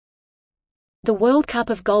The World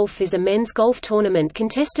Cup of Golf is a men's golf tournament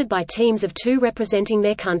contested by teams of 2 representing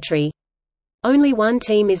their country. Only 1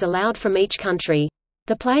 team is allowed from each country.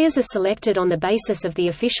 The players are selected on the basis of the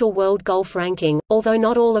official World Golf Ranking, although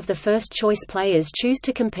not all of the first-choice players choose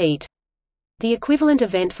to compete. The equivalent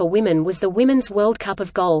event for women was the Women's World Cup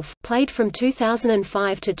of Golf, played from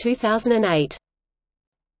 2005 to 2008.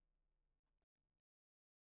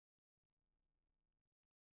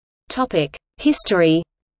 History.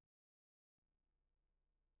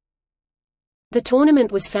 The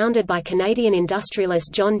tournament was founded by Canadian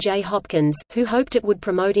industrialist John J. Hopkins, who hoped it would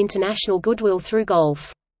promote international goodwill through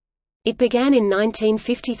golf. It began in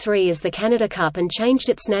 1953 as the Canada Cup and changed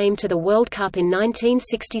its name to the World Cup in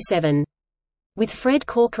 1967. With Fred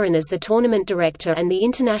Corcoran as the tournament director and the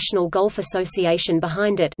International Golf Association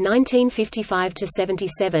behind it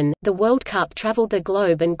 1955–77, the World Cup traveled the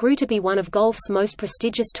globe and grew to be one of golf's most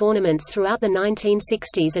prestigious tournaments throughout the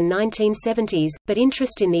 1960s and 1970s, but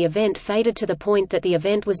interest in the event faded to the point that the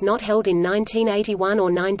event was not held in 1981 or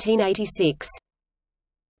 1986.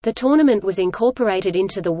 The tournament was incorporated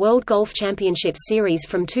into the World Golf Championship Series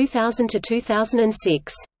from 2000 to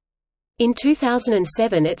 2006. In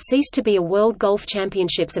 2007 it ceased to be a World Golf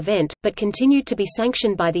Championships event, but continued to be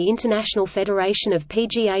sanctioned by the International Federation of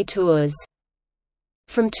PGA Tours.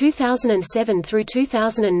 From 2007 through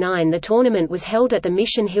 2009 the tournament was held at the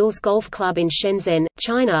Mission Hills Golf Club in Shenzhen,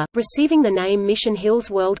 China, receiving the name Mission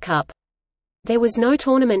Hills World Cup. There was no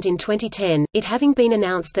tournament in 2010, it having been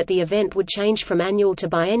announced that the event would change from annual to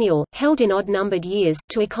biennial, held in odd-numbered years,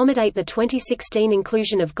 to accommodate the 2016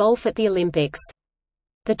 inclusion of golf at the Olympics.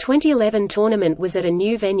 The 2011 tournament was at a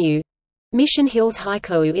new venue, Mission Hills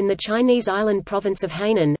Haikou in the Chinese island province of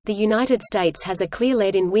Hainan. The United States has a clear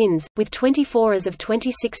lead in wins, with 24 as of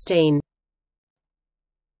 2016.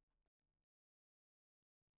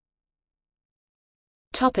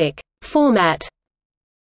 Topic: Format.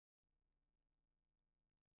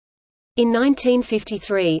 In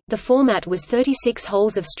 1953, the format was 36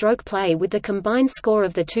 holes of stroke play with the combined score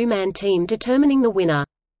of the 2-man team determining the winner.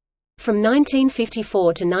 From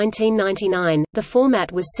 1954 to 1999, the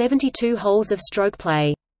format was 72 holes of stroke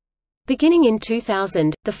play. Beginning in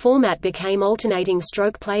 2000, the format became alternating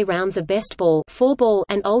stroke play rounds of best ball, 4-ball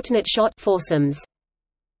and alternate shot, foursomes.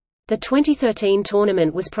 The 2013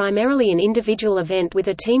 tournament was primarily an individual event with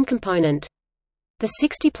a team component. The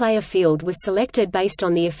 60-player field was selected based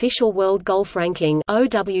on the official World Golf Ranking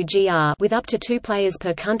 (OWGR), with up to 2 players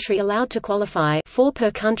per country allowed to qualify, 4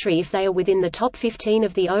 per country if they are within the top 15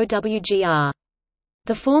 of the OWGR.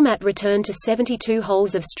 The format returned to 72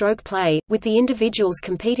 holes of stroke play, with the individuals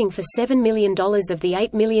competing for $7 million of the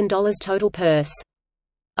 $8 million total purse.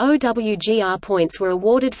 OWGR points were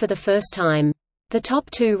awarded for the first time. The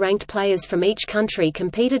top 2 ranked players from each country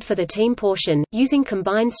competed for the team portion, using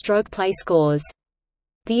combined stroke play scores.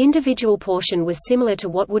 The individual portion was similar to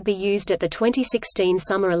what would be used at the 2016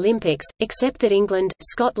 Summer Olympics, except that England,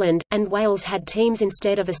 Scotland, and Wales had teams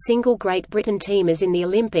instead of a single Great Britain team as in the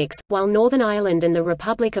Olympics, while Northern Ireland and the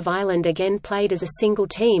Republic of Ireland again played as a single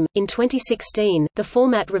team. In 2016, the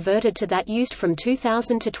format reverted to that used from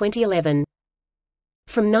 2000 to 2011.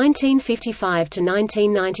 From 1955 to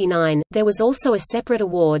 1999, there was also a separate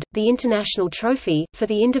award, the International Trophy, for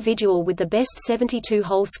the individual with the best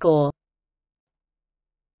 72-hole score.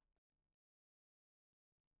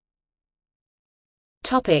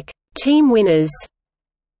 Topic: Team winners.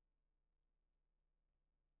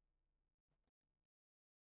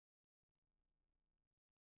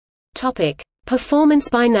 Topic: Performance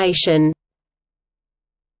by nation.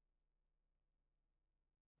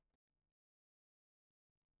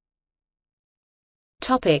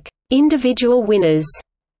 Topic: Individual winners.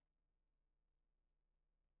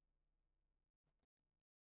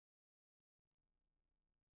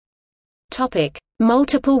 Topic: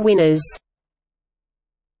 Multiple winners.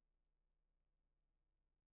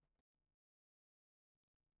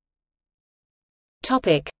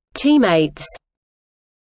 Topic: Teammates.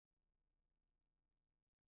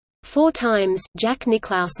 4 times, Jack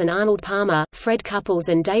Nicklaus and Arnold Palmer, Fred Couples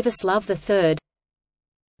and Davis Love III.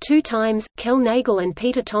 2 times, Kel Nagle and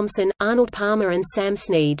Peter Thomson, Arnold Palmer and Sam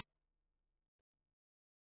Snead.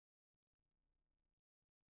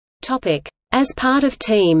 Topic: As part of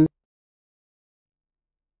team.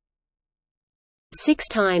 6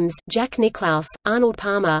 times, Jack Nicklaus, Arnold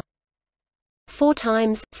Palmer. 4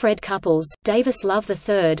 times, Fred Couples, Davis Love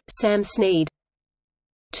III, Sam Snead.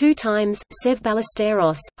 2 times, Sev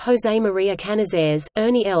Ballesteros, Jose Maria Canizares,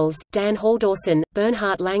 Ernie Els, Dan Haldorson,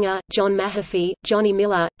 Bernhard Langer, John Mahaffey, Johnny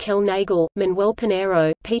Miller, Kel Nagle, Manuel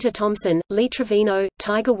Pinheiro, Peter Thomson, Lee Trevino,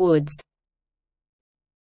 Tiger Woods.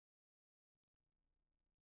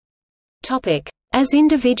 As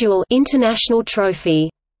individual international trophy.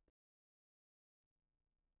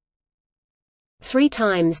 3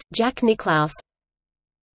 times, Jack Nicklaus.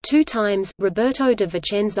 2 times, Roberto de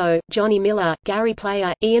Vicenzo, Johnny Miller, Gary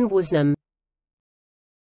Player, Ian Woosnam.